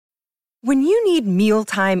When you need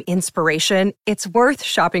mealtime inspiration, it's worth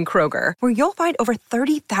shopping Kroger, where you'll find over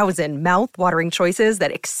 30,000 mouth-watering choices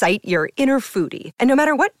that excite your inner foodie. And no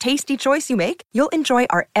matter what tasty choice you make, you'll enjoy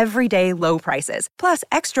our everyday low prices, plus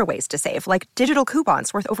extra ways to save, like digital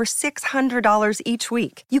coupons worth over $600 each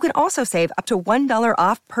week. You can also save up to $1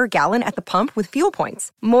 off per gallon at the pump with fuel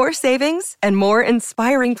points. More savings and more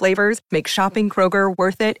inspiring flavors make shopping Kroger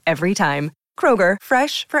worth it every time. Kroger,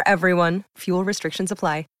 fresh for everyone. Fuel restrictions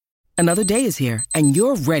apply. Another day is here, and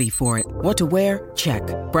you're ready for it. What to wear? Check.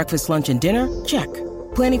 Breakfast, lunch, and dinner? Check.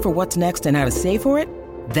 Planning for what's next and how to save for it?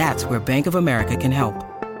 That's where Bank of America can help.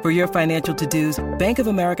 For your financial to-dos, Bank of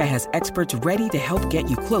America has experts ready to help get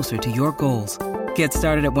you closer to your goals. Get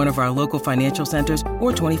started at one of our local financial centers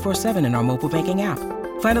or 24/7 in our mobile banking app.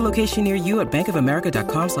 Find a location near you at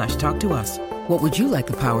bankofamerica.com/talktous. What would you like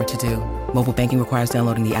the power to do? Mobile banking requires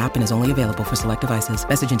downloading the app and is only available for select devices.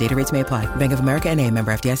 Message and data rates may apply. Bank of America N.A.,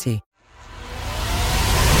 member FDIC.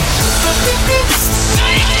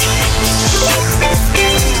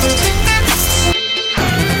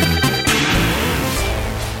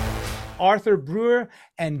 Arthur Breur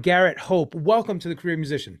and Garrett Hope, welcome to the Career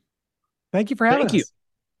Musician. Thank you for having us. Thank you.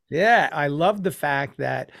 Yeah, I love the fact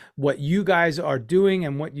that what you guys are doing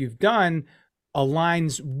and what you've done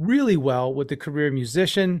aligns really well with the Career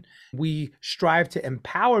Musician. We strive to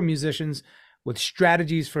empower musicians with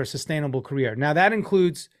strategies for a sustainable career. Now, that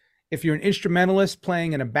includes if you're an instrumentalist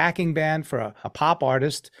playing in a backing band for a pop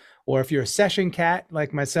artist, or if you're a session cat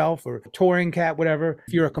like myself, or a touring cat, whatever,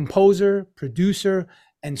 if you're a composer, producer,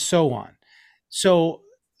 and so on. So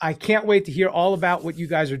I can't wait to hear all about what you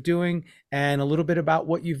guys are doing and a little bit about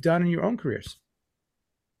what you've done in your own careers.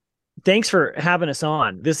 Thanks for having us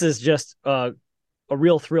on. This is just a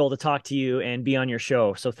real thrill to talk to you and be on your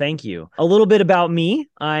show. So thank you. A little bit about me.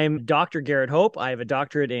 I'm Dr. Garrett Hope. I have a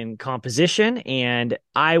doctorate in composition, and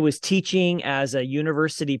I was teaching as a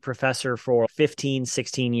university professor for 15,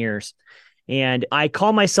 16 years. And I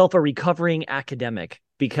call myself a recovering academic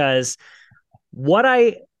because what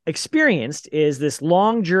I experienced is this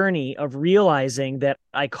long journey of realizing that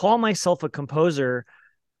I call myself a composer,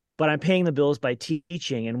 but I'm paying the bills by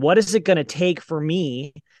teaching. And what is it going to take for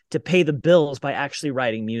me to pay the bills by actually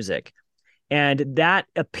writing music? And that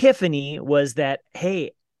epiphany was that,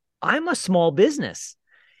 hey, I'm a small business.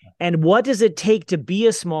 And what does it take to be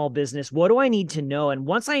a small business? What do I need to know? And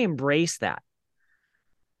once I embraced that,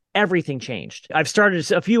 everything changed. I've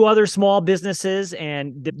started a few other small businesses,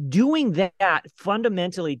 and doing that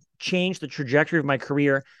fundamentally changed the trajectory of my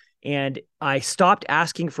career. And I stopped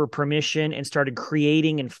asking for permission and started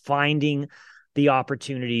creating and finding the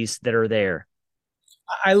opportunities that are there.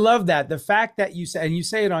 I love that. The fact that you say, and you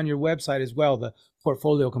say it on your website as well, the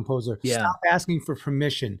portfolio composer, stop asking for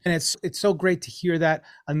permission. And it's so great to hear that.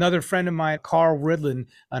 Another friend of mine, Carl Ridlin,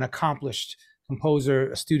 an accomplished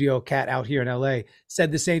composer, studio cat out here in LA,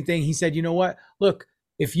 said the same thing. He said, you know what? Look,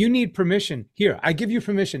 if you need permission, here, I give you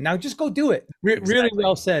permission. Now just go do it. Exactly. Really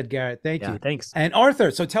well said, Garrett. Thank you. Thanks. And Arthur,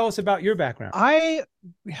 so tell us about your background. I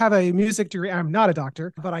have a music degree. I'm not a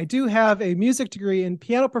doctor, but I do have a music degree in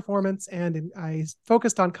piano performance, and I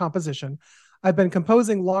focused on composition. I've been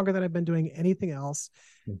composing longer than I've been doing anything else.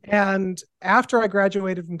 And after I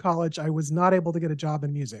graduated from college, I was not able to get a job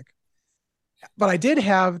in music. But I did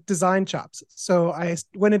have design chops. So I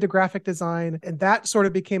went into graphic design, and that sort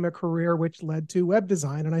of became a career, which led to web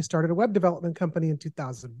design. And I started a web development company in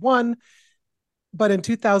 2001. But in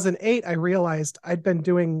 2008, I realized I'd been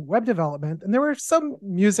doing web development, and there were some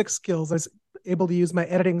music skills. I was able to use my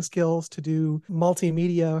editing skills to do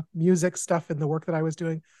multimedia music stuff in the work that I was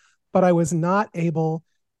doing. But I was not able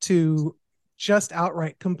to just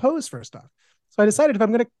outright compose for stuff. So I decided if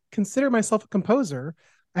I'm going to consider myself a composer,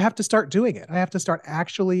 I have to start doing it. I have to start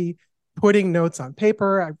actually putting notes on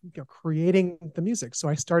paper, creating the music. So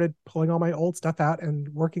I started pulling all my old stuff out and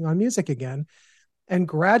working on music again. And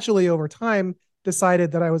gradually over time,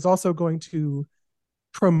 decided that I was also going to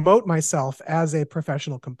promote myself as a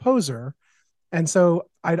professional composer. And so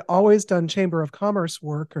I'd always done Chamber of Commerce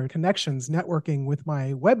work or connections, networking with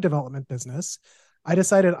my web development business. I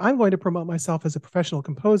decided I'm going to promote myself as a professional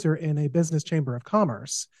composer in a business chamber of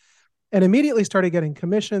commerce, and immediately started getting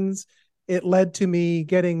commissions. It led to me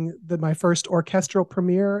getting my first orchestral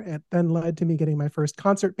premiere. It then led to me getting my first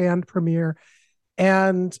concert band premiere.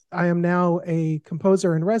 And I am now a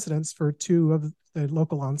composer in residence for 2 of the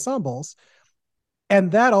local ensembles.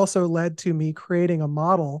 And that also led to me creating a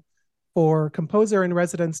model for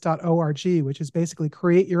composerinresidence.org, which is basically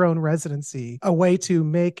create your own residency, a way to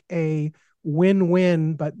make a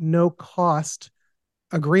win-win but no cost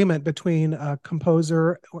agreement between a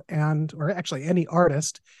composer or actually any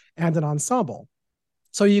artist and an ensemble.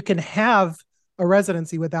 So you can have a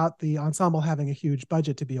residency without the ensemble having a huge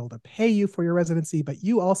budget to be able to pay you for your residency, but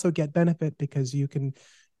you also get benefit because you can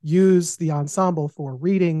use the ensemble for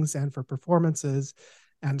readings and for performances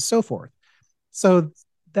and so forth. So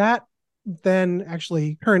that then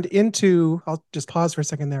actually turned into, I'll just pause for a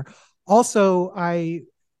second there. Also, I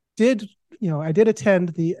did attend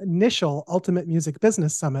the initial Ultimate Music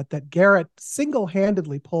Business Summit that Garrett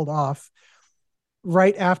single-handedly pulled off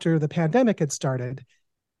right after the pandemic had started,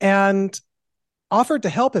 and offered to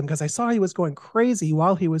help him because I saw he was going crazy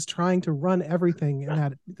while he was trying to run everything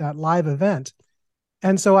in that live event.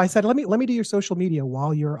 And so I said, let me do your social media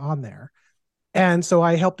while you're on there. And so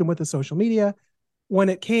I helped him with the social media. When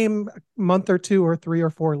it came a month or two or three or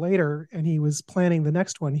four later, and he was planning the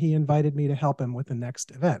next one, he invited me to help him with the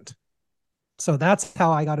next event. So that's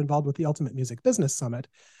how I got involved with the Ultimate Music Business Summit.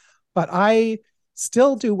 But I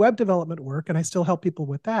still do web development work and I still help people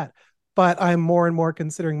with that. But I'm more and more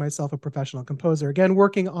considering myself a professional composer, again,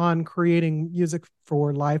 working on creating music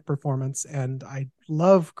for live performance. And I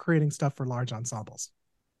love creating stuff for large ensembles.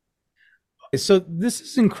 So this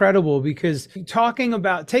is incredible because talking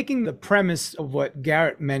about taking the premise of what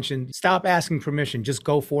Garrett mentioned, stop asking permission, just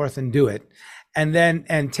go forth and do it.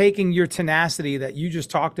 And taking your tenacity that you just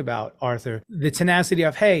talked about, Arthur, the tenacity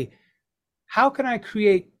of, hey, how can I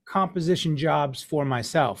create composition jobs for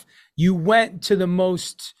myself? You went to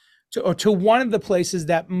to one of the places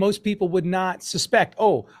that most people would not suspect.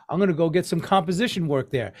 Oh, I'm going to go get some composition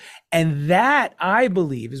work there. And that, I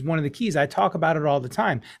believe, is one of the keys. I talk about it all the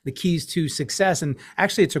time, the keys to success. And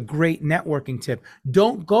actually, it's a great networking tip.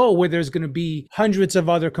 Don't go where there's going to be hundreds of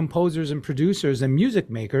other composers and producers and music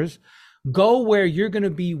makers. Go where you're going to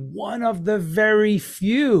be one of the very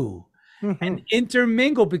few and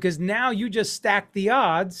intermingle, because now you just stack the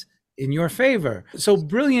odds in your favor. So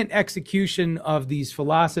brilliant execution of these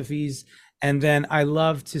philosophies. And then I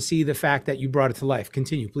love to see the fact that you brought it to life.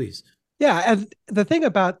 Continue, please. Yeah. And the thing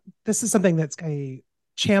about this is something that's a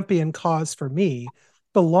champion cause for me.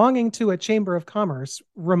 Belonging to a chamber of commerce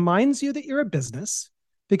reminds you that you're a business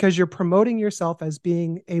because you're promoting yourself as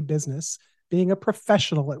being a business, being a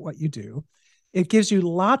professional at what you do. It gives you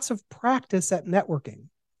lots of practice at networking.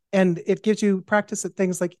 And it gives you practice at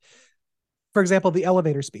things like, for example, the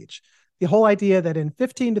elevator speech. The whole idea that in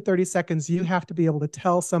 15 to 30 seconds, you have to be able to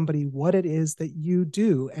tell somebody what it is that you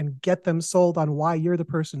do and get them sold on why you're the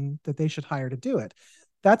person that they should hire to do it.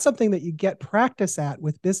 That's something that you get practice at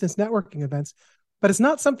with business networking events, but it's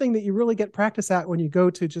not something that you really get practice at when you go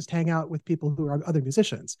to just hang out with people who are other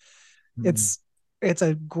musicians. Mm-hmm. It's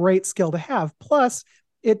a great skill to have. Plus,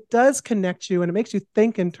 it does connect you and it makes you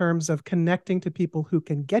think in terms of connecting to people who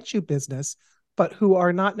can get you business, but who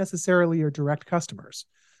are not necessarily your direct customers.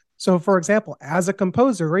 So for example, as a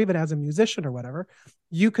composer or even as a musician or whatever,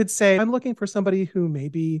 you could say, I'm looking for somebody who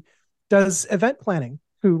maybe does event planning,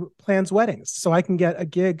 who plans weddings. So I can get a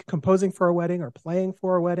gig composing for a wedding or playing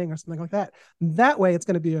for a wedding or something like that. That way it's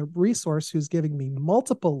going to be a resource who's giving me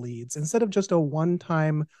multiple leads instead of just a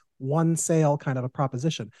one-time, one sale kind of a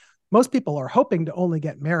proposition. Most people are hoping to only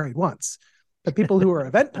get married once, but people who are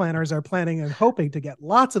event planners are planning and hoping to get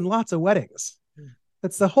lots and lots of weddings.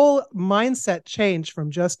 It's the whole mindset change from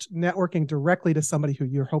just networking directly to somebody who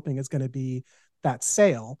you're hoping is going to be that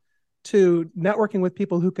sale to networking with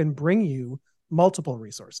people who can bring you multiple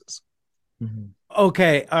resources. Mm-hmm.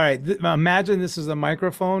 Okay. All right. Imagine this is a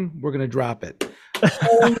microphone. We're going to drop it.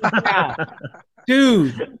 Holy cow.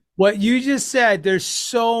 Dude, what you just said, there's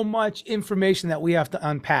so much information that we have to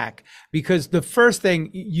unpack, because the first thing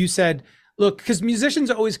you said, look, because musicians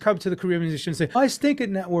always come to the career musician and say, I stink at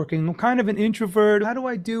networking. I'm kind of an introvert. How do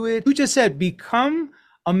I do it? You just said, become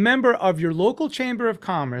a member of your local chamber of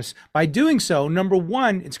commerce. By doing so, number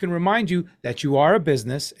one, it's going to remind you that you are a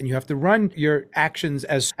business and you have to run your actions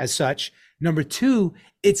as such. Number two,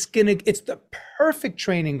 it's the perfect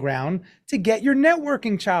training ground to get your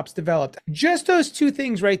networking chops developed. Just those two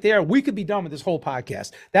things right there, we could be done with this whole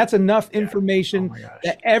podcast. That's enough information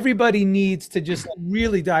that everybody needs to just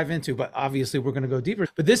really dive into. But obviously, we're going to go deeper.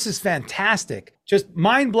 But this is fantastic. Just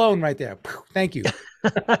mind blown right there. Thank you.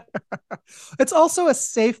 It's also a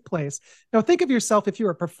safe place. Now, think of yourself, if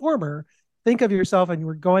you're a performer, think of yourself and you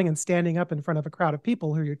were going and standing up in front of a crowd of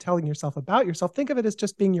people who you're telling yourself about yourself. Think of it as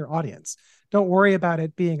just being your audience. Don't worry about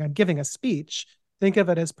it being, I'm giving a speech. Think of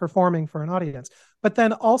it as performing for an audience. But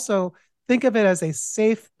then also think of it as a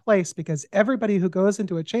safe place, because everybody who goes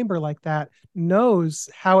into a chamber like that knows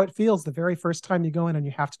how it feels the very first time you go in and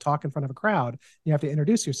you have to talk in front of a crowd. You have to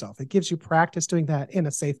introduce yourself. It gives you practice doing that in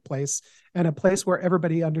a safe place and a place where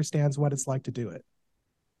everybody understands what it's like to do it.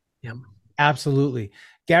 Yeah. Absolutely.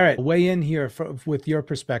 Garrett, weigh in here with your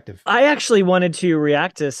perspective. I actually wanted to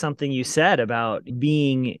react to something you said about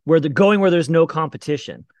being going where there's no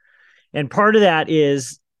competition. And part of that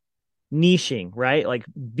is niching, right? Like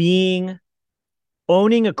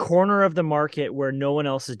owning a corner of the market where no one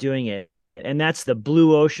else is doing it. And that's the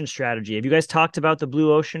blue ocean strategy. Have you guys talked about the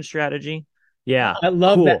blue ocean strategy? Yeah. I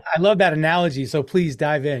love cool. that. I love that analogy. So please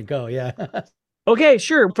dive in. Go. Yeah. Okay,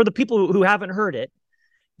 sure. For the people who haven't heard it,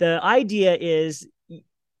 the idea is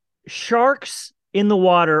sharks in the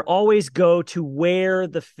water always go to where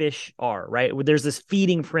the fish are, right? There's this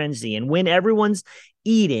feeding frenzy. And when everyone's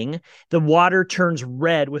eating, the water turns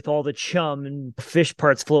red with all the chum and fish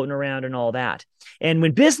parts floating around and all that. And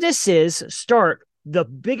when businesses start, the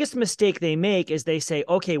biggest mistake they make is they say,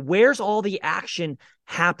 okay, where's all the action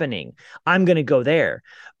happening? I'm going to go there.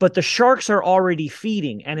 But the sharks are already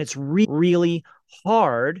feeding, and it's really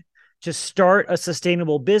hard to start a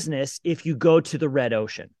sustainable business if you go to the red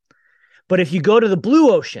ocean. But if you go to the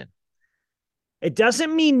blue ocean, it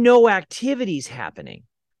doesn't mean no activities happening.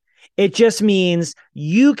 It just means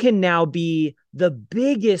you can now be the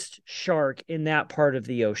biggest shark in that part of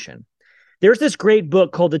the ocean. There's this great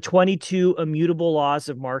book called The 22 Immutable Laws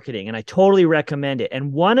of Marketing, and I totally recommend it.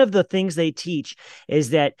 And one of the things they teach is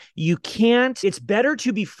that it's better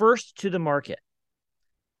to be first to the market.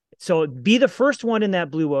 So be the first one in that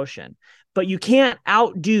blue ocean, but you can't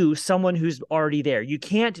outdo someone who's already there. You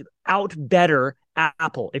can't outbetter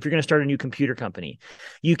Apple if you're going to start a new computer company.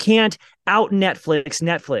 You can't out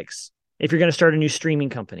Netflix if you're going to start a new streaming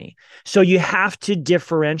company. So you have to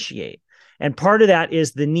differentiate. And part of that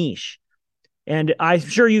is the niche. And I'm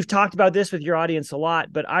sure you've talked about this with your audience a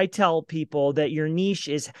lot, but I tell people that your niche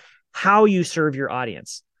is how you serve your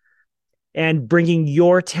audience and bringing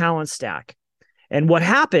your talent stack. And what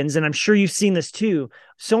happens, and I'm sure you've seen this too,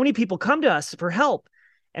 so many people come to us for help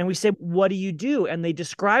and we say, what do you do? And they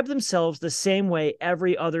describe themselves the same way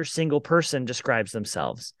every other single person describes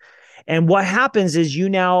themselves. And what happens is you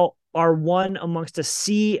now are one amongst a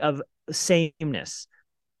sea of sameness.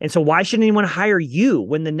 And so why should anyone hire you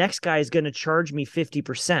when the next guy is going to charge me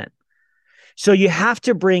 50%? So you have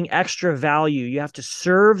to bring extra value. You have to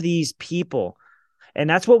serve these people. And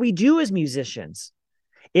that's what we do as musicians,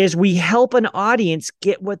 is we help an audience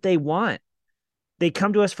get what they want. They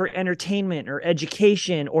come to us for entertainment or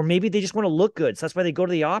education, or maybe they just want to look good. So that's why they go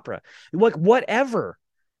to the opera, like whatever.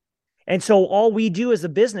 And so all we do as a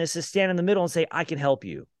business is stand in the middle and say, I can help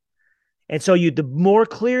you. And so the more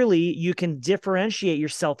clearly you can differentiate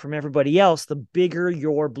yourself from everybody else, the bigger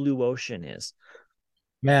your blue ocean is.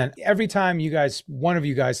 Man, every time one of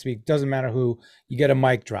you guys speak, doesn't matter who, you get a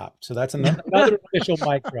mic drop. So that's another official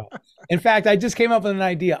mic drop. In fact, I just came up with an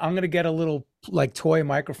idea. I'm going to get a little toy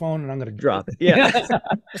microphone and I'm going to drop it. Yeah.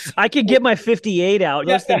 I could get my 58 out.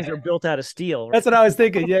 Those things are built out of steel. Right? That's what I was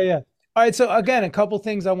thinking. Yeah. All right. So again, a couple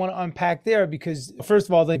things I want to unpack there, because first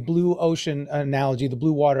of all, the blue ocean analogy, the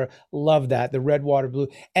blue water, love that. The red water, blue.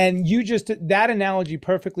 And that analogy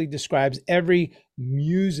perfectly describes every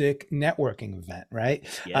music networking event, right?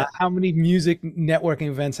 Yeah. How many music networking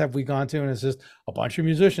events have we gone to? And it's just a bunch of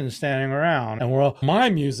musicians standing around and we're all, my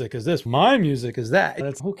music is this, my music is that.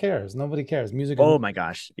 Who cares? Nobody cares. Music. Oh my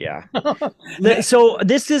gosh. Yeah. So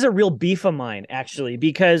this is a real beef of mine, actually,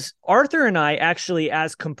 because Arthur and I actually,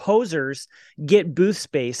 as composers, get booth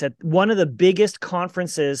space at one of the biggest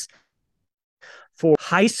conferences for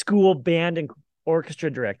high school band and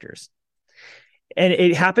orchestra directors. And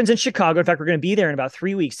it happens in Chicago. In fact, we're going to be there in about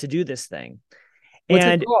 3 weeks to do this thing.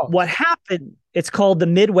 And what happened, it's called the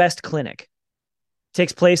Midwest Clinic. It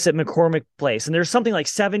takes place at McCormick Place. And there's something like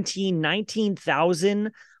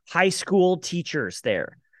 19,000 high school teachers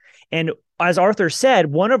there. And as Arthur said,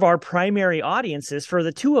 one of our primary audiences for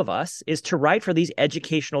the two of us is to write for these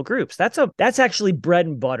educational groups. That's actually bread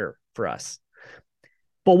and butter for us.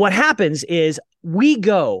 But what happens is we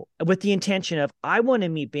go with the intention of, I want to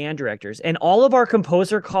meet band directors, and all of our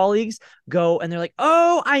composer colleagues go and they're like,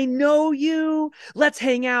 oh, I know you. Let's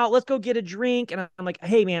hang out. Let's go get a drink. And I'm like,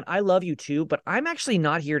 hey man, I love you too, but I'm actually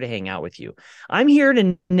not here to hang out with you. I'm here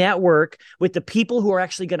to network with the people who are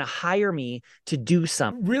actually going to hire me to do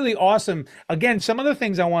something. Really awesome. Again, some of the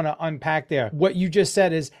things I want to unpack there. What you just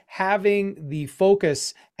said is having the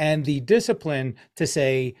focus and the discipline to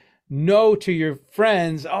say no to your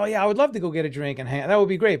friends. Oh yeah, I would love to go get a drink and hang out. That would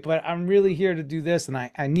be great, but I'm really here to do this and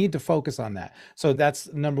I need to focus on that. So that's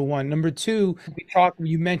number one. Number two,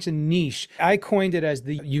 you mentioned niche. I coined it as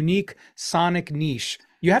the unique sonic niche.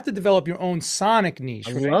 You have to develop your own sonic niche.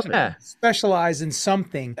 I love that. Specialize in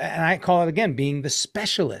something. And I call it, again, being the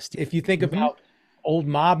specialist. If you think about old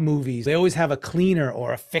mob movies, they always have a cleaner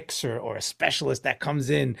or a fixer or a specialist that comes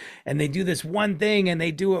in and they do this one thing and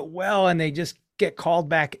they do it well and they just get called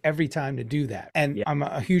back every time to do that. And Yeah. I'm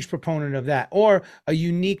a huge proponent of that. Or a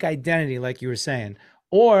unique identity, like you were saying,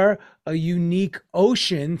 or a unique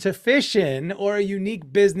ocean to fish in, or a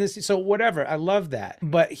unique business. So whatever, I love that.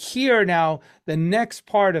 But here now, the next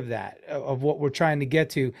part of that, of what we're trying to get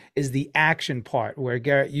to, is the action part, where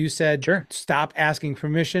Garrett, you said, Sure. stop asking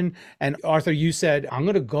permission. And Arthur, you said, I'm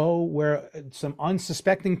going to go where some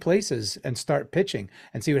unsuspecting places and start pitching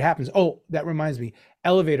and see what happens. Oh, that reminds me,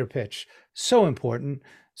 elevator pitch, so important.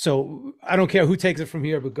 So I don't care who takes it from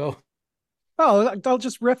here, but go. Oh, I'll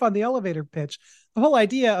just riff on the elevator pitch. The whole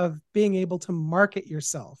idea of being able to market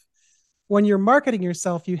yourself. When you're marketing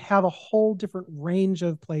yourself, you have a whole different range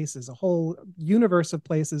of places, a whole universe of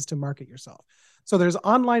places to market yourself. So there's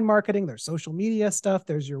online marketing, there's social media stuff,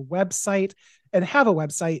 there's your website. And have a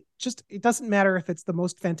website. Just, it doesn't matter if it's the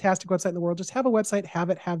most fantastic website in the world. Just have a website,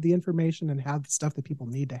 have the information, and have the stuff that people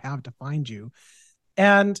need to have to find you.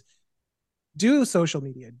 And do social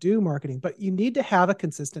media, do marketing, but you need to have a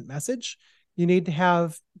consistent message. You need to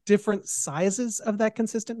have different sizes of that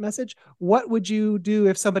consistent message. What would you do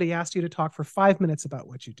if somebody asked you to talk for 5 minutes about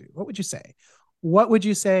what you do? What would you say? What would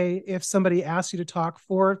you say if somebody asked you to talk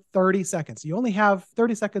for 30 seconds? You only have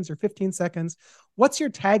 30 seconds or 15 seconds. What's your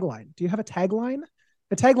tagline? Do you have a tagline?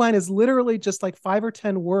 The tagline is literally just like 5 or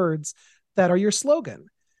 10 words that are your slogan.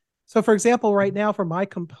 So for example, right now for my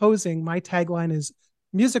composing, my tagline is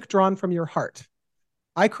music drawn from your heart.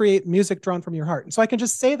 I create music drawn from your heart. And so I can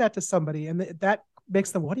just say that to somebody and that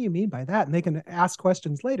makes them, what do you mean by that? And they can ask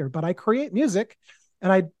questions later, but I create music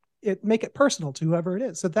and I make it personal to whoever it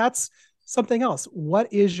is. So that's something else.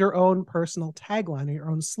 What is your own personal tagline or your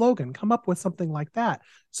own slogan? Come up with something like that.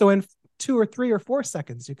 So in 2 or 3 or 4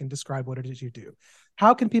 seconds, you can describe what it is you do.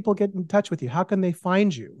 How can people get in touch with you? How can they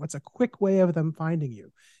find you? What's a quick way of them finding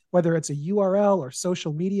you? Whether it's a URL or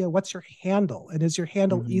social media, what's your handle? And is your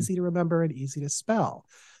handle easy to remember and easy to spell?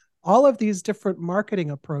 All of these different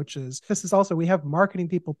marketing approaches. This is also, we have marketing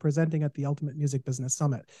people presenting at the Ultimate Music Business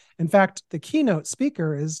Summit. In fact, the keynote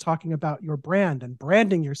speaker is talking about your brand and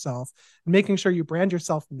branding yourself, and making sure you brand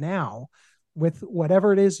yourself now with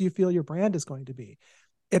whatever it is you feel your brand is going to be.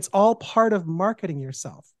 It's all part of marketing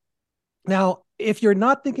yourself. Now, if you're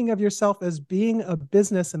not thinking of yourself as being a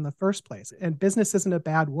business in the first place, and business isn't a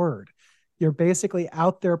bad word, you're basically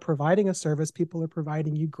out there providing a service. People are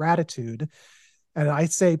providing you gratitude. And I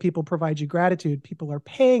say people provide you gratitude. People are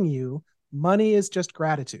paying you. Money is just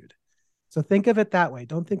gratitude. So think of it that way.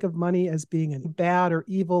 Don't think of money as being bad or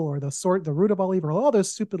evil or the root of all evil, all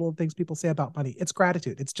those stupid little things people say about money. It's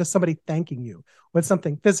gratitude. It's just somebody thanking you with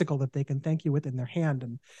something physical that they can thank you with in their hand.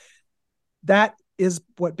 And that is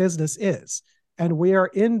what business is. And we are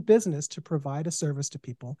in business to provide a service to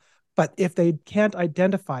people. But if they can't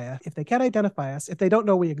identify us, if they don't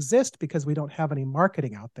know we exist because we don't have any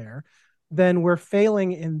marketing out there, then we're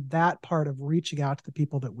failing in that part of reaching out to the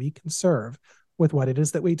people that we can serve with what it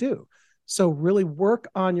is that we do. So really work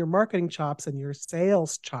on your marketing chops and your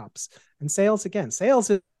sales chops. And sales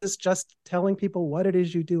is just telling people what it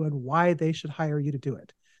is you do and why they should hire you to do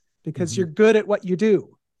it. Because you're good at what you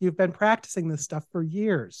do. You've been practicing this stuff for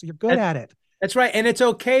years. You're good at it. That's right. And it's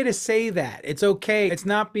okay to say that. It's okay. It's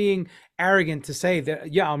not being arrogant to say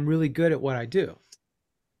that, yeah, I'm really good at what I do.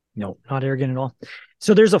 No, not arrogant at all.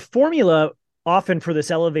 So there's a formula often for this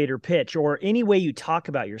elevator pitch or any way you talk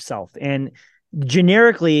about yourself. And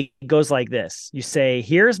generically it goes like this. You say,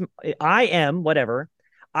 I am whatever.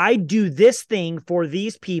 I do this thing for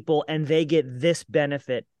these people and they get this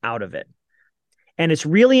benefit out of it. And it's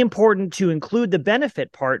really important to include the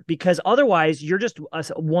benefit part because otherwise you're just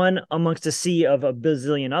one amongst a sea of a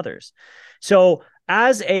bazillion others. So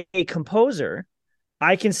as a composer,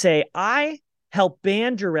 I can say, I help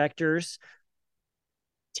band directors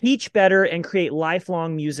teach better and create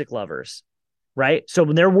lifelong music lovers, right? So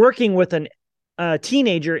when they're working with a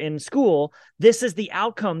teenager in school, this is the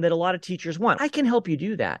outcome that a lot of teachers want. I can help you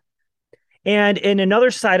do that. And in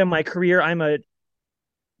another side of my career, I'm a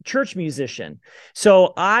church musician.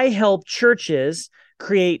 So I help churches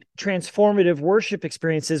create transformative worship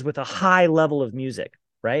experiences with a high level of music,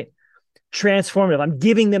 right? Transformative. I'm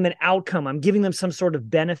giving them an outcome. I'm giving them some sort of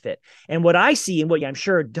benefit. And what I see and what I'm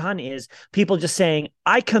sure done is people just saying,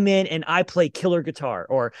 I come in and I play killer guitar,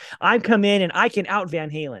 or I come in and I can out Van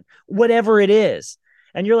Halen, whatever it is.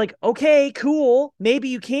 And you're like, okay, cool. Maybe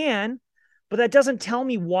you can, but that doesn't tell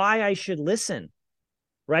me why I should listen.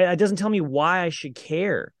 Right? It doesn't tell me why I should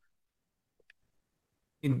care.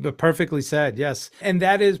 Perfectly said, yes. And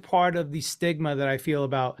that is part of the stigma that I feel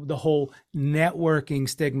about the whole networking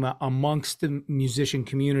stigma amongst the musician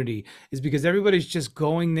community, is because everybody's just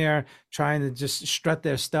going there trying to just strut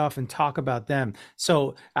their stuff and talk about them.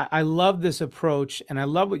 So I love this approach, and I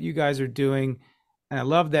love what you guys are doing. And I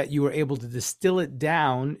love that you were able to distill it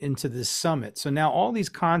down into this summit. So now all these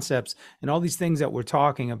concepts and all these things that we're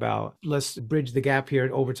talking about, let's bridge the gap here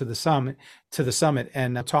over to the summit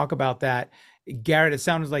and talk about that. Garrett, it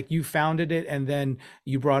sounds like you founded it and then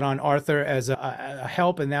you brought on Arthur as a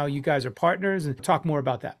help, and now you guys are partners, and talk more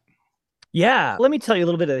about that. Yeah. Let me tell you a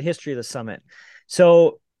little bit of the history of the summit.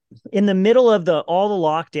 So in the middle of all the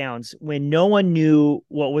lockdowns, when no one knew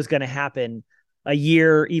what was going to happen a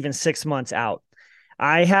year, even 6 months out,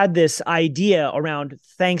 I had this idea around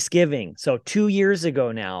Thanksgiving. So 2 years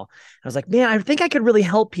ago now, I was like, man, I think I could really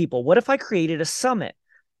help people. What if I created a summit?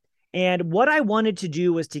 And what I wanted to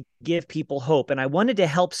do was to give people hope. And I wanted to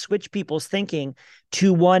help switch people's thinking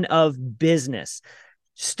to one of business.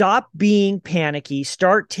 Stop being panicky,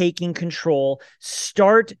 start taking control,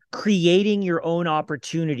 start creating your own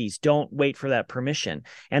opportunities. Don't wait for that permission.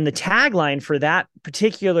 And the tagline for that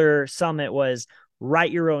particular summit was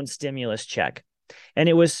write your own stimulus check. And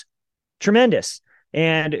it was tremendous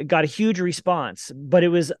and got a huge response, but it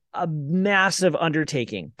was a massive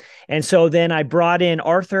undertaking. And so then I brought in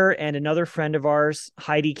Arthur and another friend of ours,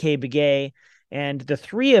 Heidi K. Begay, and the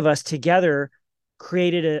three of us together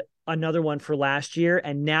created another one for last year.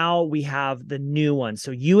 And now we have the new one.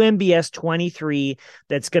 So UMBS 23,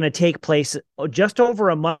 that's going to take place just over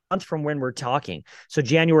a month from when we're talking. So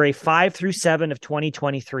January 5 through 7 of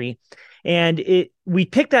 2023. And we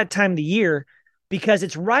picked that time of the year because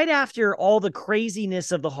it's right after all the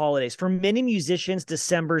craziness of the holidays. For many musicians,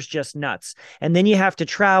 December's just nuts. And then you have to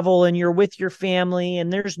travel and you're with your family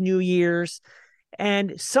and there's New Year's.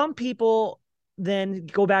 And some people then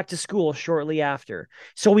go back to school shortly after.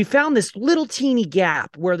 So we found this little teeny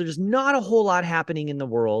gap where there's not a whole lot happening in the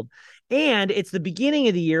world. And it's the beginning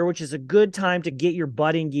of the year, which is a good time to get your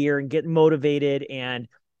butt in gear and get motivated and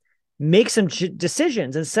make some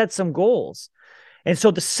decisions and set some goals. And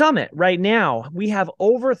so the summit right now, we have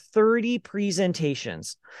over 30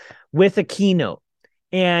 presentations with a keynote,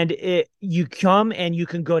 and you come and you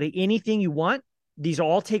can go to anything you want. These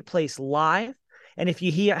all take place live. And if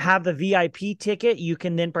you have the VIP ticket, you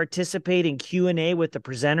can then participate in Q&A with the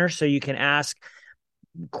presenter, so you can ask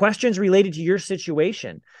questions related to your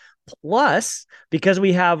situation. Plus, because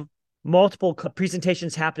we have multiple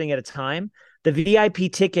presentations happening at a time, the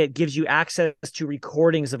VIP ticket gives you access to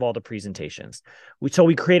recordings of all the presentations. So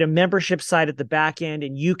we create a membership site at the back end,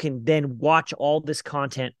 and you can then watch all this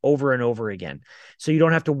content over and over again. So you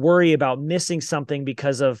don't have to worry about missing something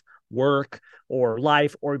because of work or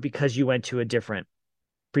life or because you went to a different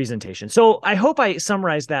presentation. So I hope I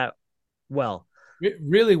summarized that well.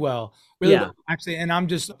 Really well. Really well, actually. And I'm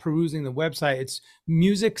just perusing the website. It's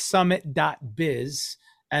musicsummit.biz.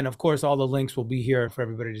 And of course, all the links will be here for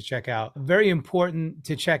everybody to check out. Very important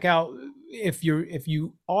to check out if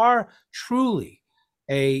you are truly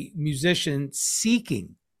a musician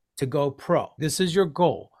seeking to go pro. This is your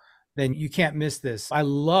goal. Then you can't miss this. I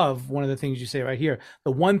love one of the things you say right here.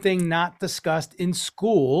 The one thing not discussed in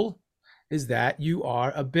school is that you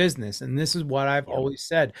are a business. And this is what I've always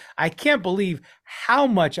said. I can't believe how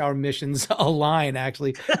much our missions align,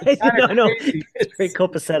 actually. No, it's very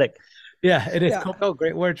copacetic. Yeah, it is. Yeah. Oh,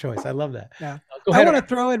 great word choice. I love that. Yeah. I want to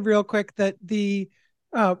throw in real quick that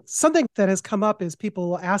something that has come up is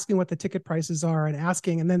people asking what the ticket prices are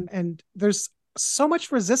and there's so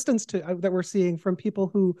much resistance to that we're seeing from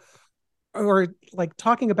people who are like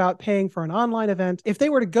talking about paying for an online event. If they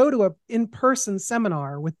were to go to an in-person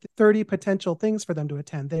seminar with 30 potential things for them to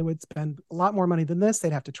attend, they would spend a lot more money than this.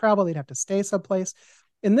 They'd have to travel. They'd have to stay someplace.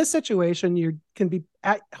 In this situation, you can be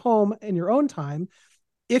at home in your own time.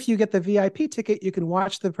 If you get the VIP ticket, you can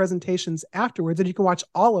watch the presentations afterwards, and you can watch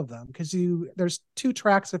all of them because there's 2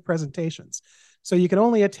 tracks of presentations. So you can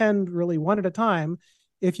only attend really one at a time.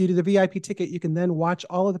 If you do the VIP ticket, you can then watch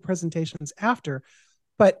all of the presentations after.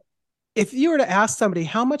 But if you were to ask somebody,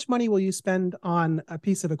 how much money will you spend on a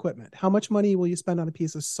piece of equipment? How much money will you spend on a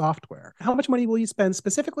piece of software? How much money will you spend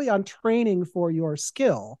specifically on training for your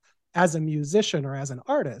skill as a musician or as an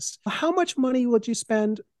artist? How much money would you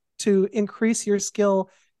spend to increase your skill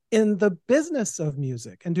in the business of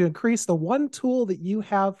music and to increase the one tool that you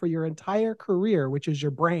have for your entire career, which is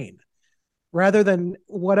your brain, rather than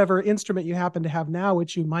whatever instrument you happen to have now,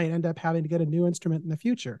 which you might end up having to get a new instrument in the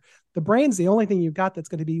future? The brain's the only thing you've got that's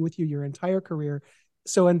going to be with you your entire career.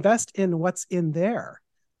 So invest in what's in there.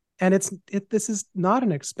 And this is not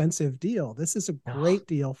an expensive deal. This is a great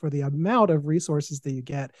deal for the amount of resources that you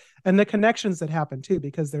get and the connections that happen too,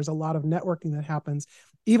 because there's a lot of networking that happens.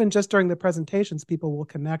 Even just during the presentations, people will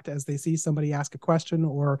connect as they see somebody ask a question,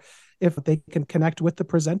 or if they can connect with the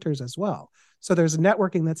presenters as well. So there's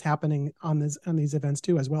networking that's happening on these events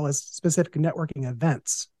too, as well as specific networking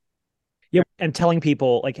events. Yep. And telling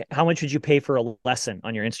people, like, how much would you pay for a lesson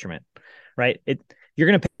on your instrument, right? You're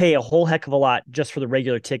going to pay a whole heck of a lot just for the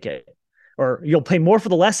regular ticket, or you'll pay more for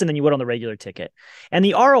the lesson than you would on the regular ticket. And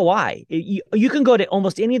the ROI, you can go to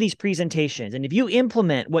almost any of these presentations, and if you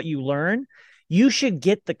implement what you learn, you should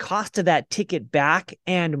get the cost of that ticket back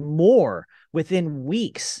and more within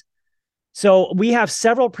weeks. So we have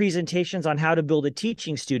several presentations on how to build a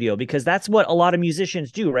teaching studio, because that's what a lot of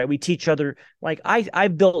musicians do, right? We teach other, like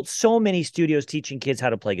I've built so many studios teaching kids how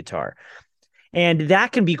to play guitar. And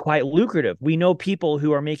that can be quite lucrative. We know people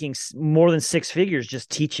who are making more than 6 figures just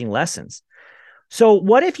teaching lessons. So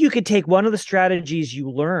what if you could take one of the strategies you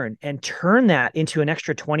learn and turn that into an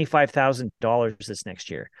extra $25,000 this next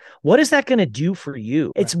year? What is that going to do for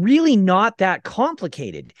you? It's really not that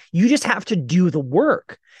complicated. You just have to do the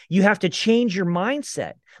work. You have to change your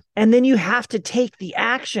mindset. And then you have to take the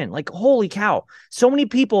action. Like, holy cow. So many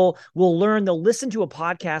people will learn, they'll listen to a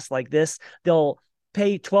podcast like this. They'll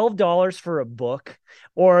pay $12 for a book,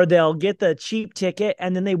 or they'll get the cheap ticket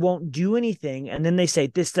and then they won't do anything. And then they say,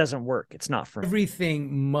 this doesn't work. It's not for me.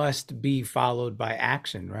 Everything must be followed by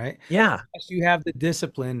action, right? Yeah. Unless you have the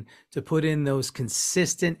discipline to put in those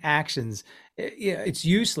consistent actions, it's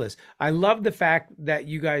useless. I love the fact that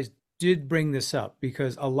you guys did bring this up,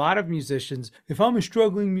 because a lot of musicians, if I'm a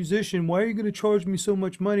struggling musician, why are you going to charge me so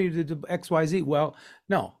much money to do XYZ? Well,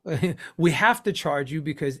 no, we have to charge you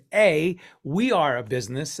because A, we are a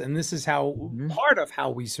business, and this is how part of how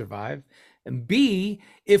we survive. And B,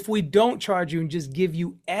 if we don't charge you and just give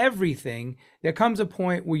you everything, there comes a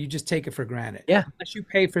point where you just take it for granted. Yeah. Unless you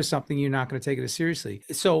pay for something, you're not going to take it as seriously.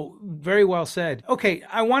 So very well said. Okay,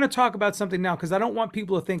 I want to talk about something now, because I don't want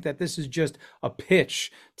people to think that this is just a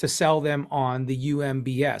pitch to sell them on the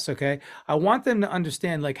UMBS, okay? I want them to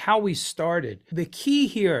understand like how we started. The key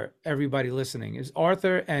here, everybody listening, is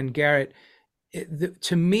Arthur and Garrett,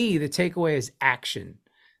 to me, the takeaway is action.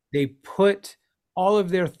 They put all of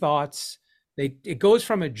their thoughts, it goes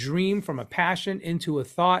from a dream, from a passion, into a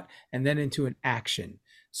thought, and then into an action.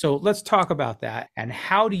 So let's talk about that. And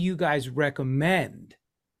how do you guys recommend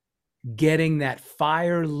getting that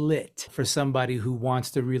fire lit for somebody who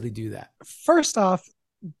wants to really do that? First off,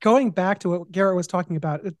 going back to what Garrett was talking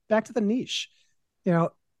about, back to the niche,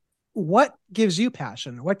 what gives you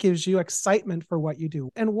passion? What gives you excitement for what you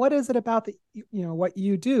do? And what is it about what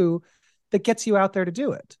you do that gets you out there to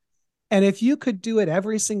do it? And if you could do it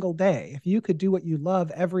every single day, if you could do what you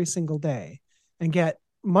love every single day and get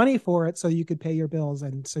money for it so you could pay your bills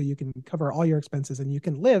and so you can cover all your expenses and you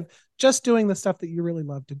can live just doing the stuff that you really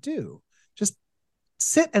love to do, just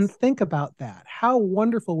sit and think about that. How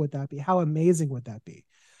wonderful would that be? How amazing would that be?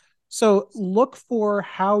 So look for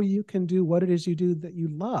how you can do what it is you do that you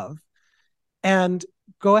love, and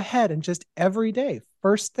go ahead and just every day,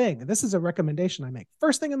 first thing, and this is a recommendation I make,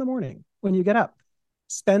 first thing in the morning when you get up,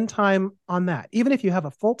 spend time on that. Even if you have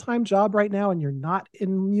a full-time job right now and you're not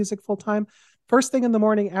in music full-time, first thing in the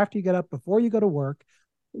morning after you get up, before you go to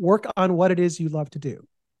work on what it is you love to do.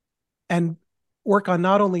 And work on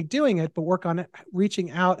not only doing it, but work on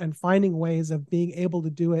reaching out and finding ways of being able to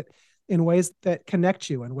do it in ways that connect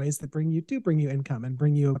you, in ways that bring you income and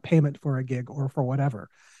bring you a payment for a gig or for whatever.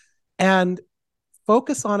 And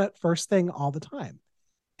focus on it first thing all the time.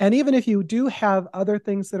 And even if you do have other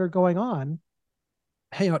things that are going on,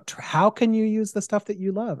 how can you use the stuff that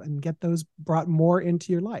you love and get those brought more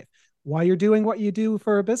into your life? While you're doing what you do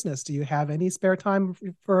for a business, do you have any spare time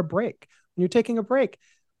for a break? When you're taking a break,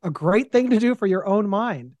 a great thing to do for your own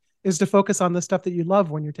mind is to focus on the stuff that you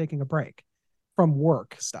love when you're taking a break from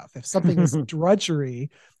work stuff. If something is drudgery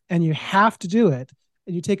and you have to do it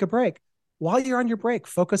and you take a break, while you're on your break,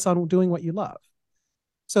 focus on doing what you love.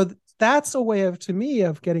 So that's a way to me,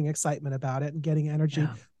 of getting excitement about it and getting energy,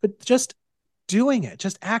 but just doing it,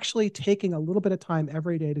 just actually taking a little bit of time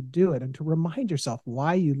every day to do it and to remind yourself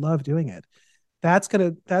why you love doing it. That's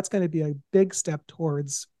going to be a big step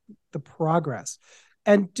towards the progress.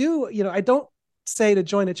 And I don't say to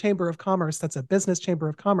join a chamber of commerce that's a business chamber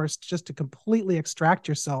of commerce just to completely extract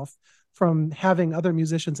yourself from having other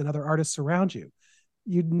musicians and other artists around you.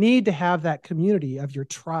 You need to have that community of your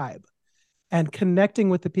tribe, and connecting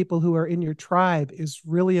with the people who are in your tribe is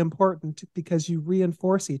really important because you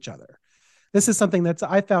reinforce each other. This is something that's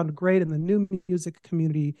I found great in the new music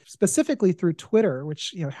community, specifically through Twitter,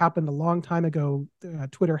 which happened a long time ago.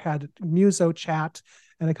 Twitter had Muso Chat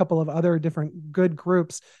and a couple of other different good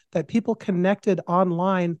groups that people connected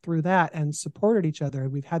online through that and supported each other.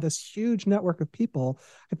 We've had this huge network of people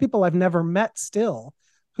I've never met still,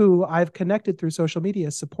 who I've connected through social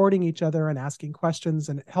media, supporting each other and asking questions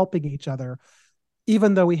and helping each other.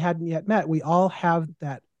 Even though we hadn't yet met, we all have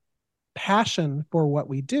that passion for what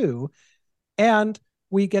we do, and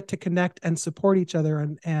we get to connect and support each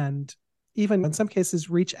other, and even in some cases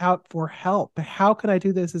reach out for help. How can I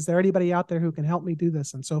do this? Is there anybody out there who can help me do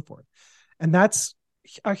this, and so forth? And that's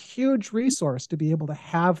a huge resource, to be able to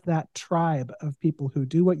have that tribe of people who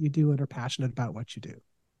do what you do and are passionate about what you do.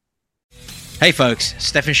 Hey folks,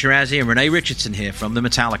 Stefan Shirazi and Renee Richardson here from the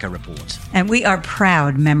Metallica Report. And we are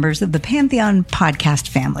proud members of the Pantheon podcast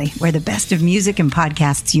family, where the best of music and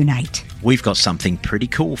podcasts unite. We've got something pretty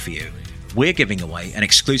cool for you. We're giving away an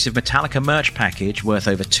exclusive Metallica merch package worth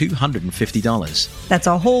over $250. That's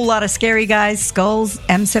a whole lot of Scary Guys, Skulls,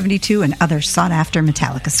 M72, and other sought-after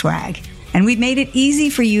Metallica swag. And we've made it easy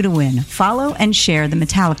for you to win. Follow and share the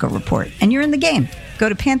Metallica Report, and you're in the game. Go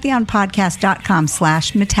to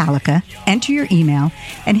pantheonpodcast.com/Metallica, enter your email,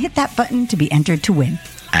 and hit that button to be entered to win.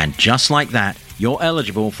 And just like that, you're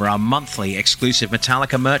eligible for our monthly exclusive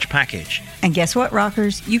Metallica merch package. And guess what,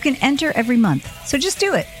 rockers? You can enter every month, so just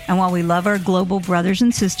do it. And while we love our global brothers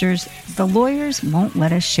and sisters, the lawyers won't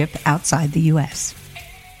let us ship outside the U.S.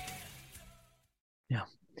 Yeah.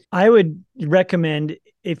 I would recommend,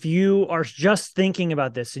 if you are just thinking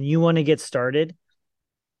about this and you want to get started,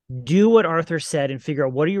 do what Arthur said and figure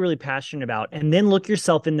out what are you really passionate about, and then look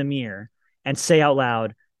yourself in the mirror and say out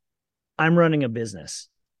loud, I'm running a business.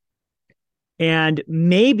 And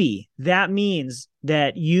maybe that means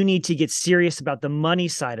that you need to get serious about the money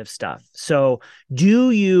side of stuff. So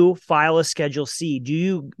do you file a Schedule C? Do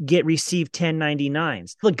you receive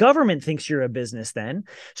 1099s? The government thinks you're a business then.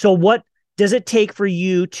 So what does it take for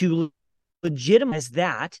you to legitimize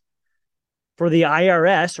that for the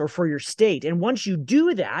IRS or for your state? And once you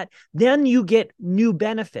do that, then you get new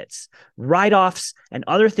benefits, write-offs, and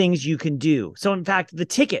other things you can do. So in fact, the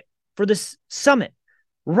ticket for this summit,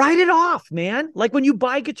 write it off, man. Like when you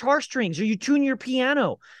buy guitar strings or you tune your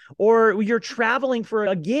piano or you're traveling for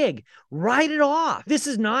a gig, write it off. It's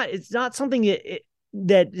not something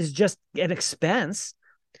that is just an expense.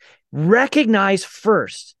 Recognize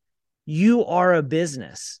first, you are a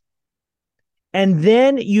business. And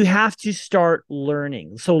then you have to start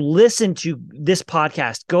learning. So listen to this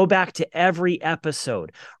podcast, go back to every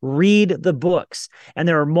episode, read the books, and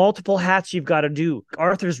there are multiple hats you've got to do.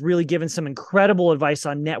 Arthur's really given some incredible advice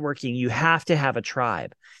on networking. You have to have a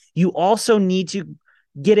tribe. You also need to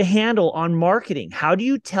get a handle on marketing. How do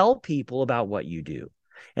you tell people about what you do?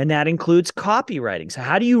 And that includes copywriting. So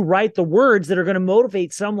how do you write the words that are going to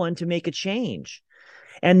motivate someone to make a change?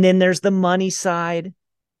 And then there's the money side.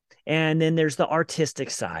 And then there's the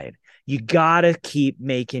artistic side. You got to keep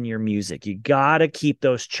making your music. You got to keep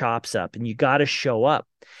those chops up, and you got to show up.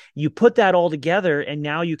 You put that all together, and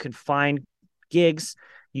now you can find gigs.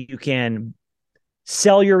 You can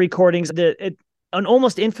sell your recordings, an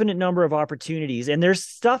almost infinite number of opportunities. And there's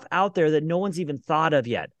stuff out there that no one's even thought of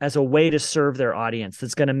yet as a way to serve their audience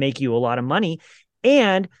that's going to make you a lot of money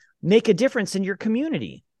and make a difference in your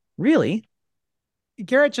community. Really.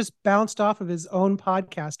 Garrett just bounced off of his own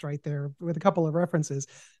podcast right there with a couple of references.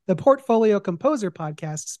 The Portfolio Composer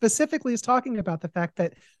podcast specifically is talking about the fact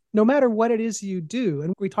that no matter what it is you do,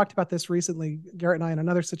 and we talked about this recently, Garrett and I in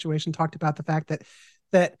another situation talked about the fact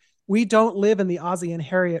that we don't live in the Ozzie and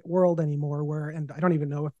Harriet world anymore, and I don't even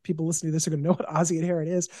know if people listening to this are going to know what Ozzie and Harriet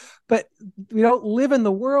is, but we don't live in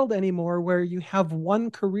the world anymore where you have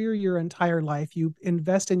one career your entire life. You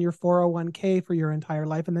invest in your 401k for your entire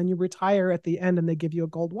life, and then you retire at the end and they give you a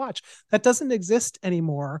gold watch. That doesn't exist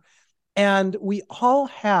anymore. And we all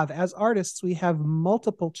have, as artists, we have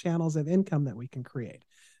multiple channels of income that we can create.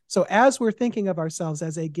 So as we're thinking of ourselves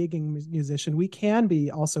as a gigging musician, we can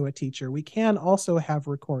be also a teacher. We can also have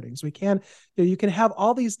recordings. We can, you can have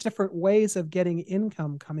all these different ways of getting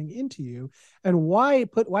income coming into you. And why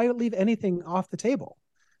leave anything off the table?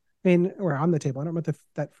 I mean, or on the table. I don't know what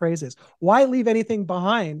that phrase is. Why leave anything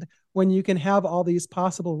behind when you can have all these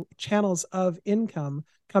possible channels of income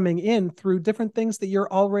coming in through different things that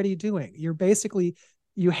you're already doing?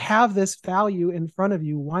 You have this value in front of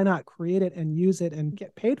you. Why not create it and use it and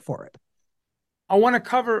get paid for it? I want to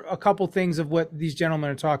cover a couple things of what these gentlemen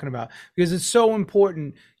are talking about because it's so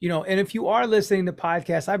important, and if you are listening to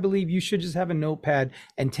podcasts, I believe you should just have a notepad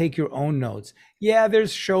and take your own notes. Yeah,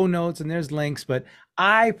 there's show notes and there's links, but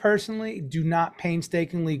I personally do not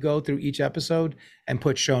painstakingly go through each episode and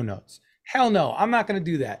put show notes. Hell no, I'm not going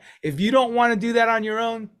to do that. If you don't want to do that on your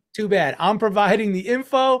own, too bad. I'm providing the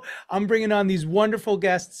info. I'm bringing on these wonderful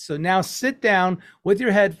guests. So now sit down with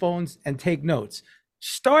your headphones and take notes.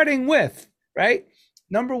 Starting with, right?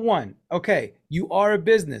 Number one, okay, you are a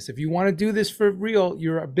business. If you want to do this for real,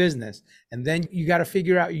 you're a business. And then you got to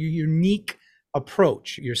figure out your unique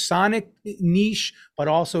approach, your sonic niche, but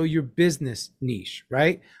also your business niche,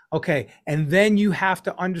 right? Okay. And then you have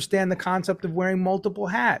to understand the concept of wearing multiple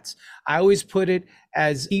hats. I always put it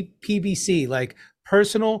as PBC, like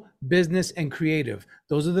personal, business, and creative.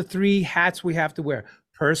 Those are the three hats we have to wear.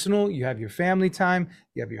 Personal, you have your family time,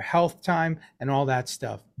 you have your health time, and all that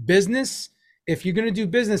stuff. Business, if you're going to do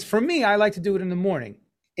business, for me, I like to do it in the morning,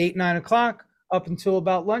 8, 9 o'clock up until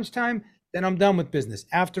about lunchtime. Then I'm done with business.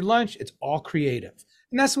 After lunch, it's all creative.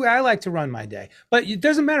 And that's the way I like to run my day. But it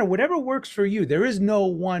doesn't matter, whatever works for you. There is no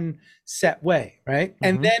one set way, right? Mm-hmm.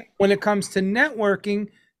 And then when it comes to networking,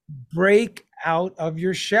 break out of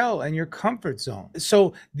your shell and your comfort zone.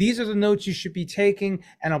 So these are the notes you should be taking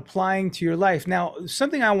and applying to your life. Now,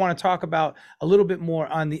 something I want to talk about a little bit more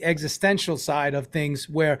on the existential side of things,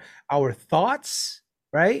 where our thoughts,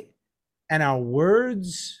 right, and our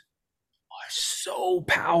words are so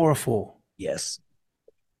powerful. Yes.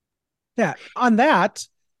 Yeah. On that,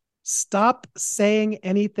 stop saying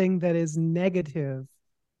anything that is negative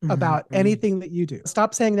about anything that you do.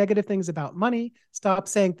 Stop saying negative things about money. Stop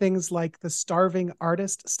saying things like the starving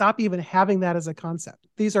artist. Stop even having that as a concept.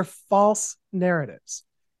 These are false narratives.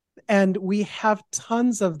 And we have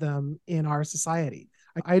tons of them in our society.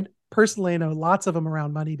 I personally know lots of them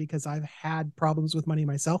around money because I've had problems with money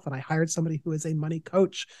myself, and I hired somebody who is a money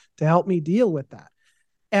coach to help me deal with that.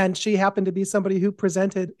 And she happened to be somebody who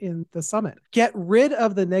presented in the summit. Get rid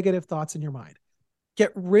of the negative thoughts in your mind.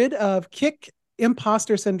 Kick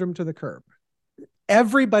imposter syndrome to the curb.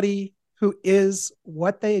 Everybody who is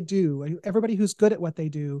what they do, everybody who's good at what they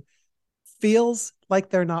do, feels like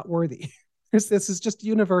they're not worthy. This is just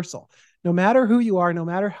universal. No matter who you are, no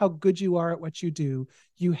matter how good you are at what you do,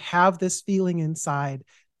 you have this feeling inside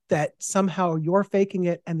that somehow you're faking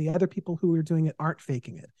it and the other people who are doing it aren't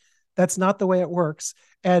faking it. That's not the way it works.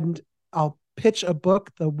 And I'll pitch a book,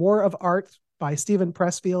 The War of Art by Stephen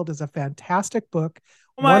Pressfield, is a fantastic book.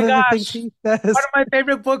 Oh my gosh, one of my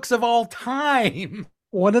favorite books of all time.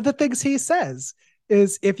 One of the things he says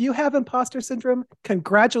is, if you have imposter syndrome,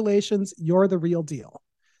 congratulations, you're the real deal.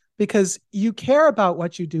 Because you care about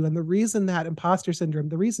what you do. And the reason that imposter syndrome,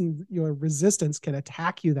 the reason your resistance can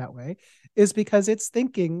attack you that way, is because it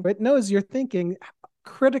knows you're thinking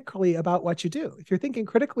critically about what you do. If you're thinking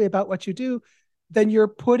critically about what you do, then you're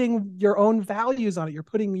putting your own values on it. You're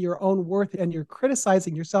putting your own worth, and you're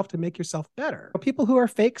criticizing yourself to make yourself better. People who are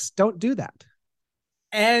fakes don't do that.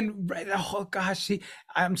 And oh gosh,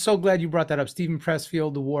 I'm so glad you brought that up. Stephen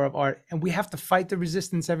Pressfield, The War of Art. And we have to fight the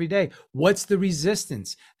resistance every day. What's the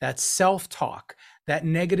resistance? That self-talk, that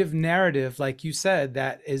negative narrative, like you said,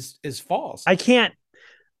 that is false. I can't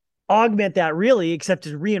augment that really, except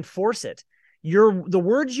to reinforce it. The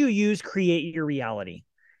words you use create your reality.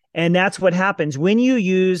 And that's what happens when you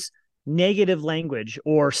use negative language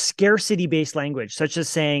or scarcity-based language, such as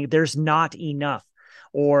saying there's not enough,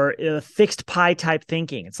 or fixed pie type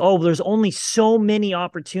thinking. It's, there's only so many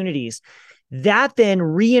opportunities. That then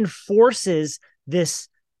reinforces this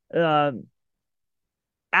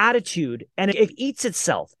attitude, and it eats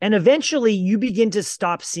itself. And eventually you begin to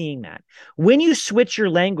stop seeing that. When you switch your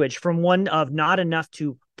language from one of not enough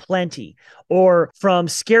to plenty, or from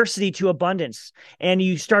scarcity to abundance, and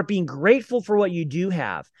you start being grateful for what you do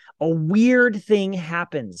have, a weird thing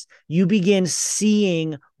happens. You begin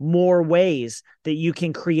seeing more ways that you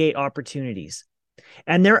can create opportunities.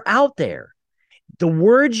 And they're out there. The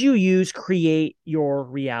words you use create your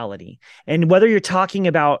reality. And whether you're talking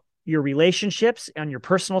about your relationships on your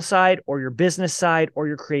personal side, or your business side, or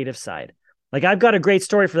your creative side. Like, I've got a great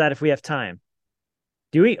story for that if we have time.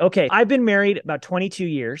 Do we? Okay. I've been married about 22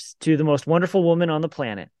 years to the most wonderful woman on the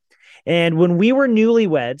planet. And when we were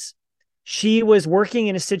newlyweds, she was working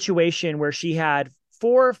in a situation where she had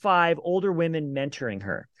 4 or 5 older women mentoring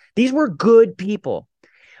her. These were good people.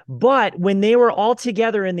 But when they were all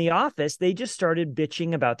together in the office, they just started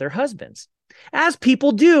bitching about their husbands, as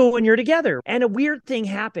people do when you're together. And a weird thing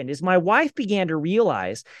happened is my wife began to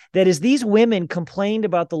realize that as these women complained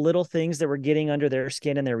about the little things that were getting under their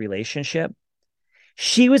skin in their relationship,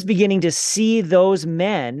 she was beginning to see those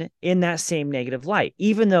men in that same negative light,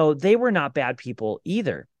 even though they were not bad people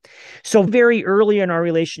either. So very early in our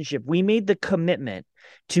relationship, we made the commitment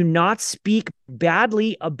to not speak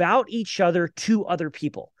badly about each other to other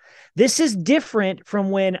people. This is different from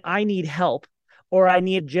when I need help or I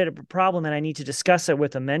need a problem and I need to discuss it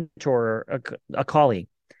with a mentor or a colleague.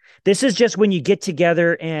 This is just when you get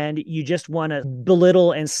together and you just want to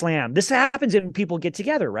belittle and slam. This happens when people get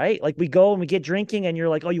together, right? Like we go and we get drinking and you're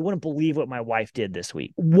like, oh, you wouldn't believe what my wife did this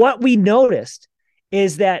week. What we noticed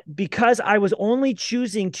is that because I was only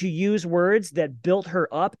choosing to use words that built her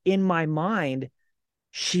up in my mind,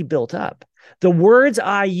 she built up. The words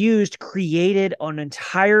I used created an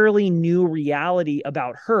entirely new reality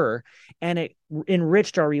about her, and it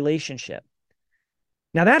enriched our relationship.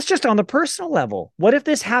 Now, that's just on the personal level. What if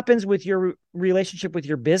this happens with your relationship with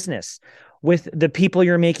your business, with the people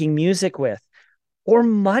you're making music with, or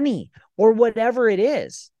money, or whatever it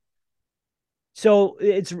is? So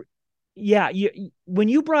it's, yeah, when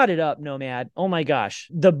you brought it up, Nomad, oh my gosh,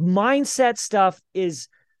 the mindset stuff is,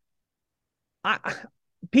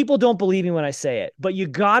 people don't believe me when I say it, but you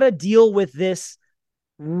got to deal with this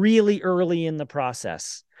really early in the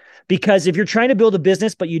process. Because if you're trying to build a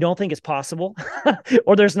business, but you don't think it's possible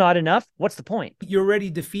or there's not enough, what's the point? You're already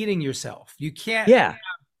defeating yourself. You can't have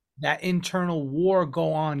that internal war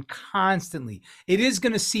go on constantly. It is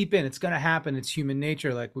going to seep in. It's going to happen. It's human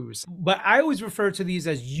nature, like we were saying. But I always refer to these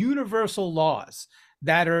as universal laws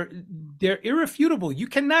that they're irrefutable. You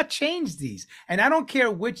cannot change these. And I don't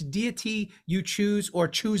care which deity you choose or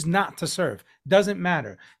choose not to serve. Doesn't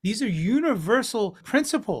matter. These are universal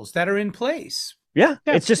principles that are in place. Yeah.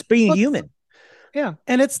 It's just being human. Yeah.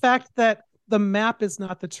 And it's fact that the map is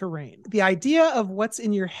not the terrain. The idea of what's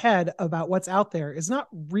in your head about what's out there is not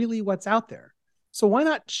really what's out there. So why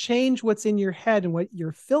not change what's in your head and what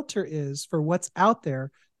your filter is for what's out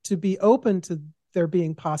there to be open to there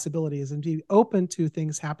being possibilities and be open to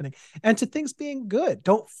things happening and to things being good.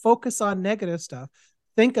 Don't focus on negative stuff.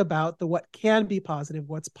 Think about what can be positive,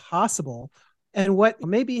 what's possible, and what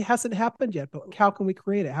maybe hasn't happened yet, but how can we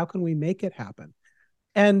create it? How can we make it happen?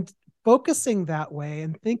 And focusing that way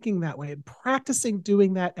and thinking that way and practicing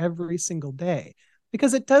doing that every single day,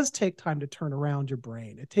 because it does take time to turn around your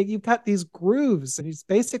brain. You've got these grooves, and it's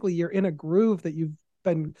basically you're in a groove that you've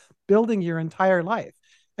been building your entire life.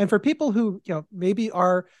 And for people who, maybe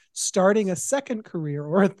are starting a second career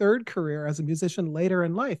or a third career as a musician later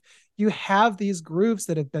in life, you have these grooves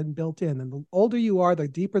that have been built in. And the older you are, the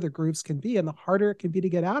deeper the grooves can be and the harder it can be to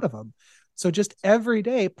get out of them. So just every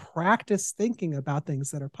day, practice thinking about things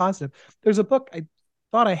that are positive. There's a book, I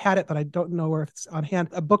thought I had it, but I don't know where it's on hand.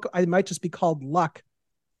 A book, it might just be called Luck.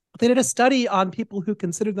 They did a study on people who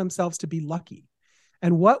considered themselves to be lucky.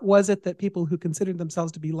 And what was it that people who considered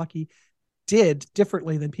themselves to be lucky did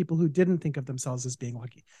differently than people who didn't think of themselves as being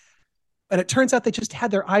lucky? And it turns out they just had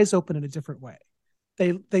their eyes open in a different way.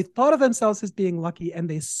 They thought of themselves as being lucky and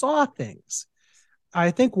they saw things. I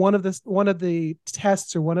think one of the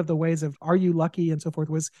tests or one of the ways of are you lucky and so forth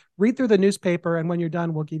was read through the newspaper, and when you're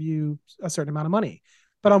done, we'll give you a certain amount of money.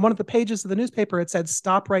 But on one of the pages of the newspaper, it said,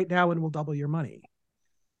 stop right now and we'll double your money.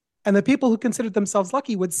 And the people who considered themselves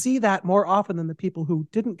lucky would see that more often than the people who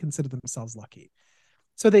didn't consider themselves lucky.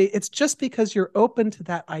 So it's just because you're open to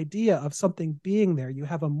that idea of something being there, you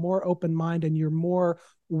have a more open mind and you're more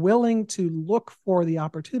willing to look for the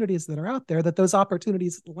opportunities that are out there, that those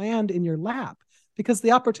opportunities land in your lap, because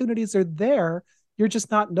the opportunities are there. You're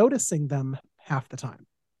just not noticing them half the time.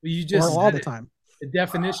 You just or all the time. The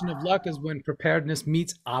definition of luck is when preparedness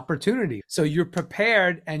meets opportunity. So you're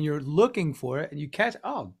prepared and you're looking for it and you catch,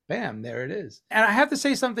 oh, bam, there it is. And I have to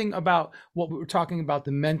say something about what we were talking about,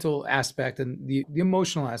 the mental aspect and the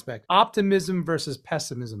emotional aspect, optimism versus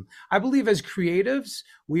pessimism. I believe as creatives,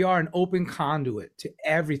 we are an open conduit to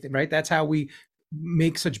everything, right? That's how we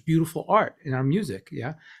make such beautiful art in our music.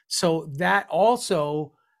 Yeah. So that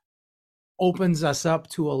also opens us up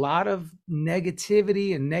to a lot of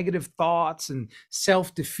negativity and negative thoughts and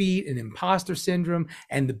self-defeat and imposter syndrome.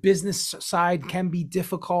 And the business side can be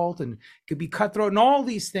difficult and could be cutthroat and all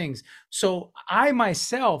these things. So I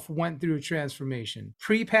myself went through a transformation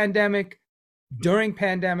pre-pandemic, during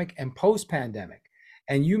pandemic, and post-pandemic.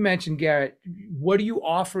 And you mentioned, Garrett, what are you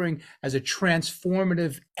offering as a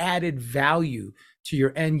transformative added value to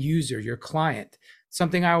your end user, your client?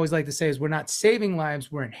 Something I always like to say is we're not saving lives,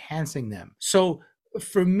 we're enhancing them. So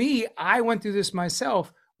for me, I went through this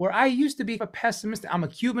myself where I used to be a pessimist. I'm a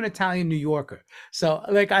Cuban Italian New Yorker. So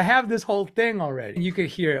like I have this whole thing already. And you could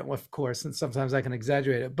hear it, of course, and sometimes I can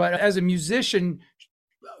exaggerate it. But as a musician,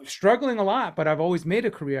 struggling a lot, but I've always made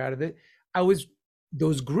a career out of it. I was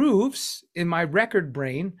those grooves in my record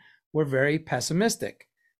brain were very pessimistic.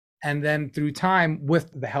 And then through time,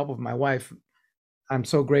 with the help of my wife, I'm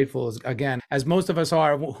so grateful, again, as most of us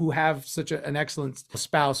are who have such an excellent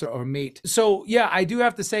spouse or mate. So yeah, I do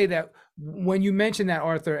have to say that when you mention that,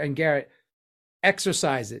 Arthur and Garrett,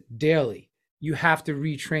 exercise it daily. You have to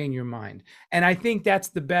retrain your mind. And I think that's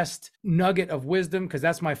the best nugget of wisdom, because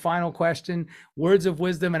that's my final question, words of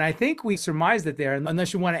wisdom. And I think we surmised it there,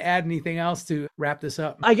 unless you want to add anything else to wrap this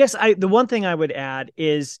up. I guess the one thing I would add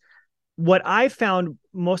is what I found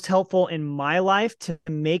most helpful in my life to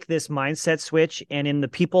make this mindset switch, and in the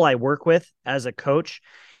people I work with as a coach,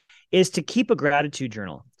 is to keep a gratitude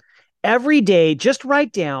journal. Every day, just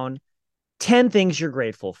write down 10 things you're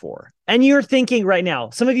grateful for. And you're thinking right now,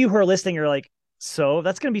 some of you who are listening are like, so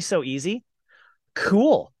that's going to be so easy.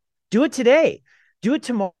 Cool. Do it today. Do it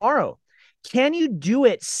tomorrow. Can you do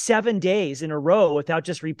it 7 days in a row without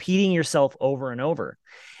just repeating yourself over and over?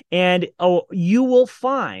 And you will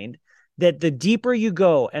find that the deeper you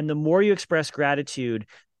go and the more you express gratitude,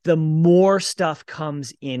 the more stuff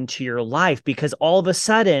comes into your life, because all of a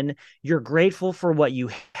sudden you're grateful for what you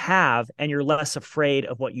have and you're less afraid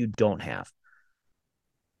of what you don't have.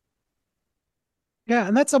 Yeah,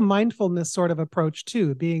 and that's a mindfulness sort of approach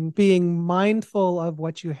too, being mindful of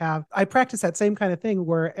what you have. I practice that same kind of thing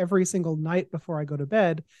where every single night before I go to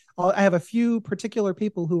bed, I have a few particular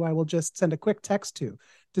people who I will just send a quick text to.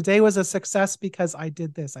 Today was a success because I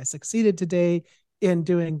did this. I succeeded today in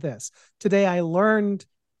doing this. Today I learned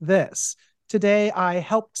this. Today I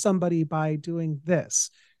helped somebody by doing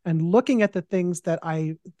this, and looking at the things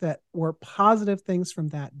that were positive things from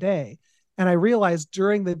that day. And I realized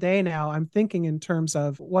during the day now, I'm thinking in terms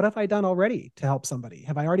of, what have I done already to help somebody?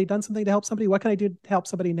 Have I already done something to help somebody? What can I do to help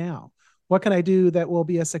somebody now? What can I do that will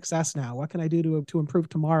be a success now? What can I do to improve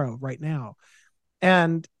tomorrow, right now?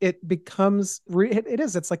 And it becomes,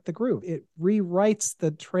 it's like the groove. It rewrites the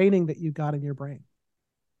training that you got in your brain.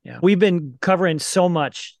 Yeah. We've been covering so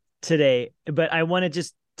much today, but I want to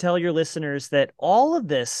just tell your listeners that all of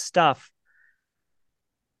this stuff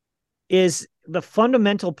is the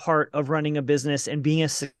fundamental part of running a business and being a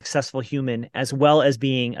successful human, as well as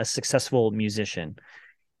being a successful musician.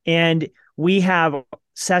 And we have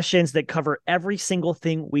sessions that cover every single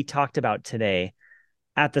thing we talked about today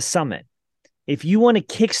at the summit. If you want to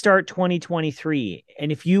kickstart 2023,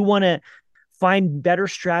 and if you want to find better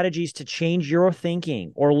strategies to change your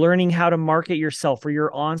thinking, or learning how to market yourself or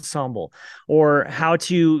your ensemble, or how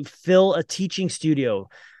to fill a teaching studio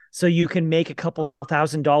so you can make a couple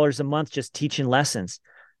 $1,000s a month just teaching lessons,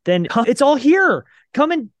 then it's all here.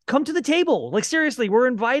 Come to the table. Like, seriously, we're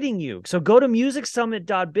inviting you. So go to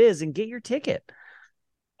musicsummit.biz and get your ticket.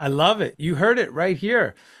 I love it. You heard it right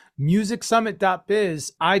here.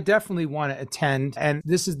 musicsummit.biz. I definitely want to attend. And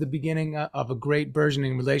this is the beginning of a great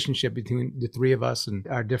burgeoning relationship between the three of us and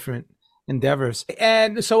our different endeavors.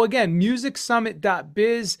 And so again,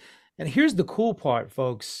 musicsummit.biz. And here's the cool part,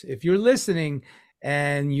 folks. If you're listening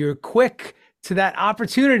and you're quick to that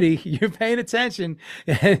opportunity, you're paying attention,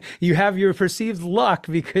 and you have your perceived luck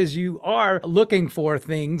because you are looking for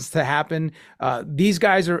things to happen. These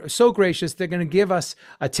guys are so gracious. They're going to give us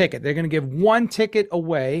a ticket. They're going to give one ticket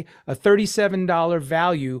away, a $37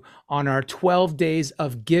 value on our 12 days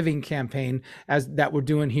of giving campaign that we're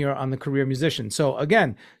doing here on the Career Musician. So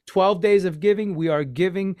again, 12 days of giving. We are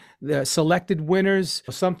giving the selected winners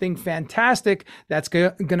something fantastic that's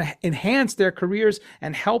going to enhance their careers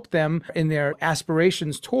and help them in their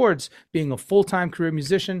aspirations towards being a full-time career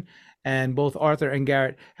musician. And both Arthur and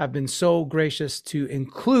Garrett have been so gracious to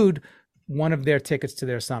include one of their tickets to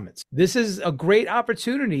their summits. This is a great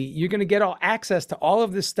opportunity. You're going to get all access to all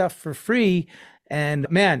of this stuff for free. And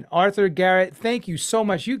man, Arthur, Garrett, thank you so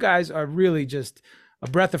much. You guys are really just a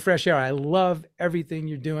breath of fresh air. I love everything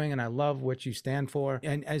you're doing, and I love what you stand for.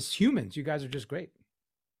 And as humans, you guys are just great.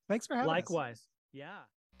 Thanks for having us. Likewise. Yeah.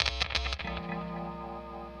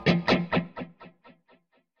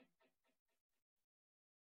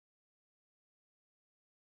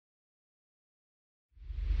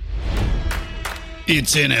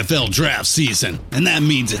 It's NFL draft season, and that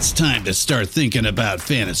means it's time to start thinking about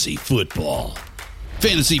fantasy football.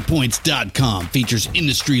 FantasyPoints.com features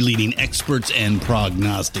industry-leading experts and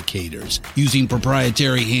prognosticators using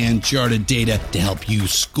proprietary hand-charted data to help you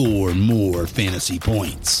score more fantasy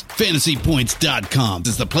points. FantasyPoints.com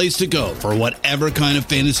is the place to go for whatever kind of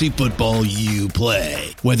fantasy football you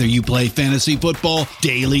play. Whether you play fantasy football,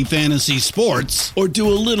 daily fantasy sports, or do a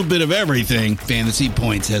little bit of everything, Fantasy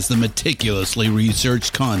Points has the meticulously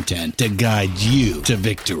researched content to guide you to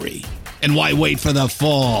victory. And why wait for the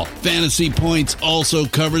fall? Fantasy Points also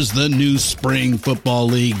covers the new spring football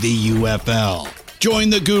league, the UFL.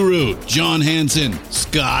 Join the guru, John Hansen,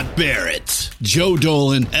 Scott Barrett, Joe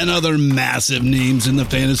Dolan, and other massive names in the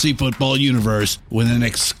fantasy football universe with an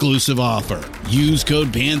exclusive offer. Use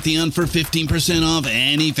code Pantheon for 15% off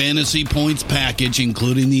any Fantasy Points package,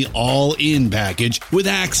 including the all-in package with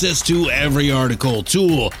access to every article,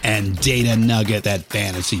 tool, and data nugget that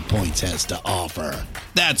Fantasy Points has to offer.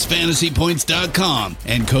 That's fantasypoints.com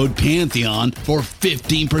and code Pantheon for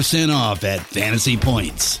 15% off at Fantasy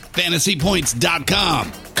Points.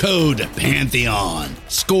 Fantasypoints.com, code Pantheon.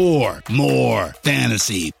 Score more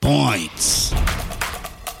fantasy points.